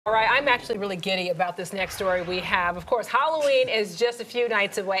All right, I'm actually really giddy about this next story we have. Of course, Halloween is just a few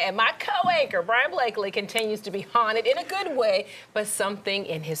nights away, and my co-anchor, Brian Blakely, continues to be haunted in a good way, but something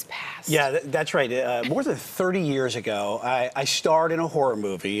in his past. Yeah, that's right. More than 30 years ago, I starred in a horror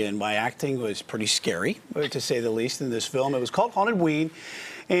movie, and my acting was pretty scary, to say the least, in this film. It was called Haunted Ween.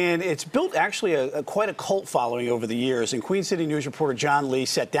 And it's built actually quite a cult following over the years. And Queen City News reporter John Lee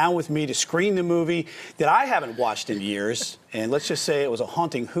sat down with me to screen the movie that I haven't watched in years. And let's just say it was a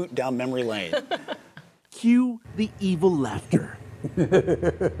haunting hoot down memory lane. Cue the evil laughter.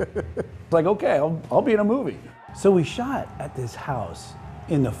 It's like, okay, I'll be in a movie. So we shot at this house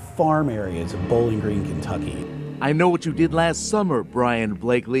in the farm areas of Bowling Green, Kentucky. I know what you did last summer, Brian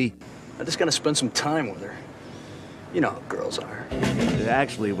Blakely. I'm just gonna spend some time with her. You know how girls are.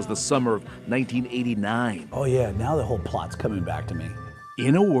 Actually, it was the summer of 1989. Oh yeah, now the whole plot's coming back to me.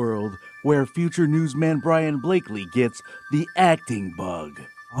 In a world where future newsman Brian Blakely gets the acting bug.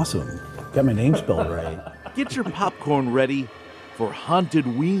 Awesome. Got my name spelled right. Get your popcorn ready for Haunted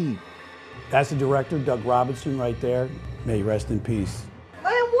Ween. That's the director, Doug Robinson, right there. May he rest in peace.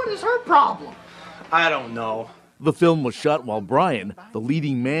 Man, what is her problem? I don't know. The film was shot while Brian, the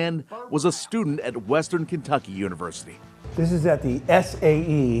leading man, was a student at Western Kentucky University. This is at the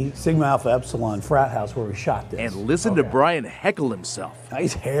SAE, Sigma Alpha Epsilon frat house where we shot this. And listen to Brian heckle himself.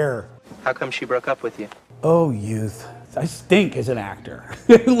 Nice hair. How come she broke up with you? Oh, youth. I stink as an actor.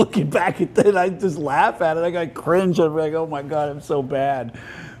 Looking back at that, I just laugh at it. I got cringe. I'm like, oh my God, I'm so bad.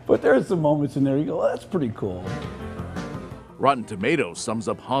 But there are some moments in there you go, oh, that's pretty cool. Rotten Tomatoes sums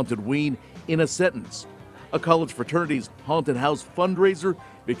up Haunted Ween in a sentence. A college fraternity's haunted house fundraiser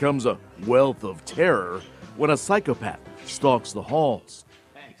becomes a wealth of terror when a psychopath stalks the halls.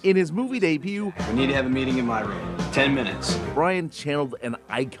 In his movie debut, We need to have a meeting in my room. 10 minutes. Brian channeled an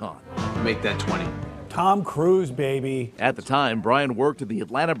icon. Make that 20. Tom Cruise, baby. At the time, Brian worked in the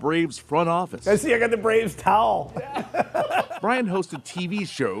Atlanta Braves front office. I see I got the Braves towel. Brian hosted TV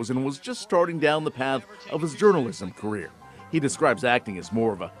shows and was just starting down the path of his journalism career. He describes acting as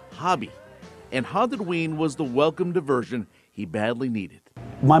more of a hobby, and Haunted Ween was the welcome diversion he badly needed.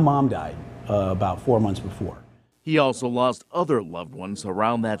 My mom died about 4 months before. He also lost other loved ones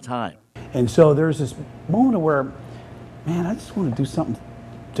around that time. And so there's this moment where, man, I just want to do something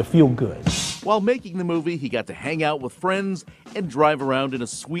to feel good. While making the movie, he got to hang out with friends and drive around in a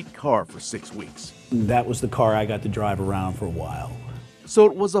sweet car for 6 weeks. That was the car I got to drive around for a while. So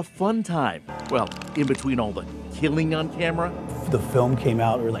it was a fun time. Well, in between all the killing on camera. The film came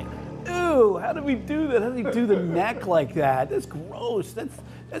out, we were like, ew, how did we do that? How did we do the neck like that? That's gross. That's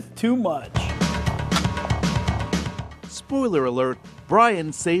too much. Spoiler alert,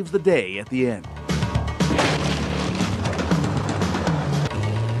 Brian saves the day at the end.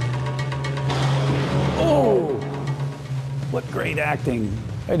 Oh, what great acting.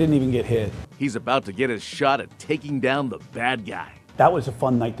 I didn't even get hit. He's about to get his shot at taking down the bad guy. That was a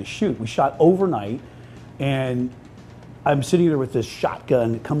fun night to shoot. We shot overnight, and I'm sitting there with this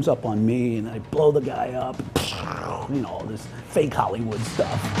shotgun. It comes up on me, and I blow the guy up. You know, all this fake Hollywood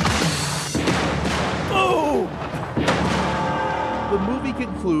stuff. Oh! The movie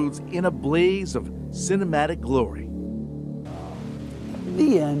concludes in a blaze of cinematic glory.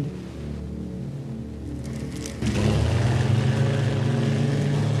 The end.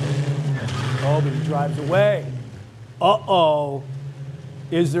 Oh, but he drives away. Uh-oh.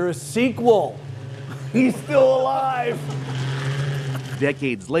 Is there a sequel? He's still alive.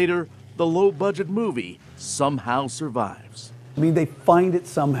 Decades later, the low-budget movie somehow survives. I mean, they find it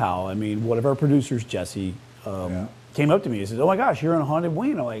somehow. I mean, one of our producers, Jesse, came up to me and said, oh my gosh, you're in Haunted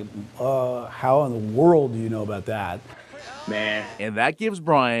Ween. I'm like, how in the world do you know about that? Man, And that gives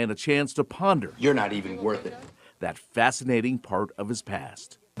Brian a chance to ponder you're not even worth it. that fascinating part of his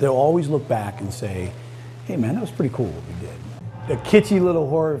past. They'll always look back and say, hey man, that was pretty cool what we did. The kitschy little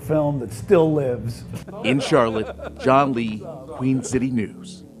horror film that still lives. In Charlotte, John Lee, Queen City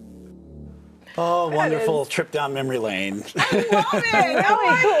News. Oh, wonderful trip down memory lane. Love it.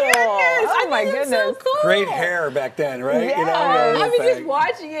 Oh my goodness. So cool. Great hair back then, right? Yeah. You know, I mean, just thing.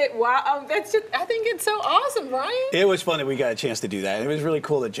 watching it. Wow, that's just. I think it's so awesome, Brian. It was fun that we got a chance to do that. It was really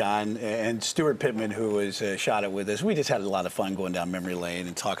cool that John and Stuart Pittman, who was shot it with us, we just had a lot of fun going down memory lane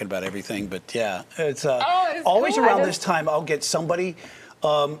and talking about everything. But yeah, it's always cool. around this time I'll get somebody,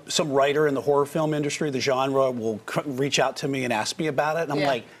 some writer in the horror film industry, the genre, will reach out to me and ask me about it. And I'm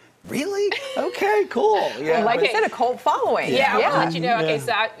like, Really? Okay, cool. Yeah. Like I said, a cult following. Yeah, I want to let you know. Okay,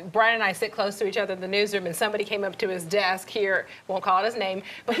 Yeah. so Brian and I sit close to each other in the newsroom, and somebody came up to his desk here. Won't call it his name,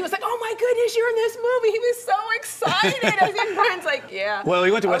 but he was like, "Oh my goodness, you're in this movie!" He was so excited. And Brian's like, "Yeah." Well,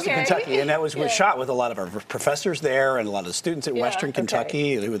 we went to Western Okay. Kentucky, and that was Yeah. shot with a lot of our professors there and a lot of students at Yeah, Western okay.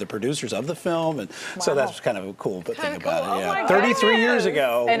 Kentucky who were the producers of the film, and so that's kind of a cool thing Kinda about cool. it. Oh Yeah. my 33 years goodness.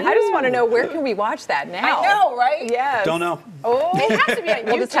 ago. And I just want to know, where can we watch that now? I know, right? Yes. Don't know. Oh, It has to be on YouTube.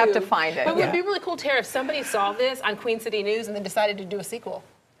 We'll just have to find it. But it Yeah. would be really cool, Tara, if somebody saw this on Queen City News and then decided to do a sequel.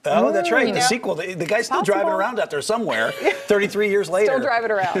 Oh, that's right. You The know? sequel. The guy's still driving Possible. around out there somewhere 33 years later. Still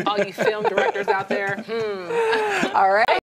driving around. All you film directors out there. All right.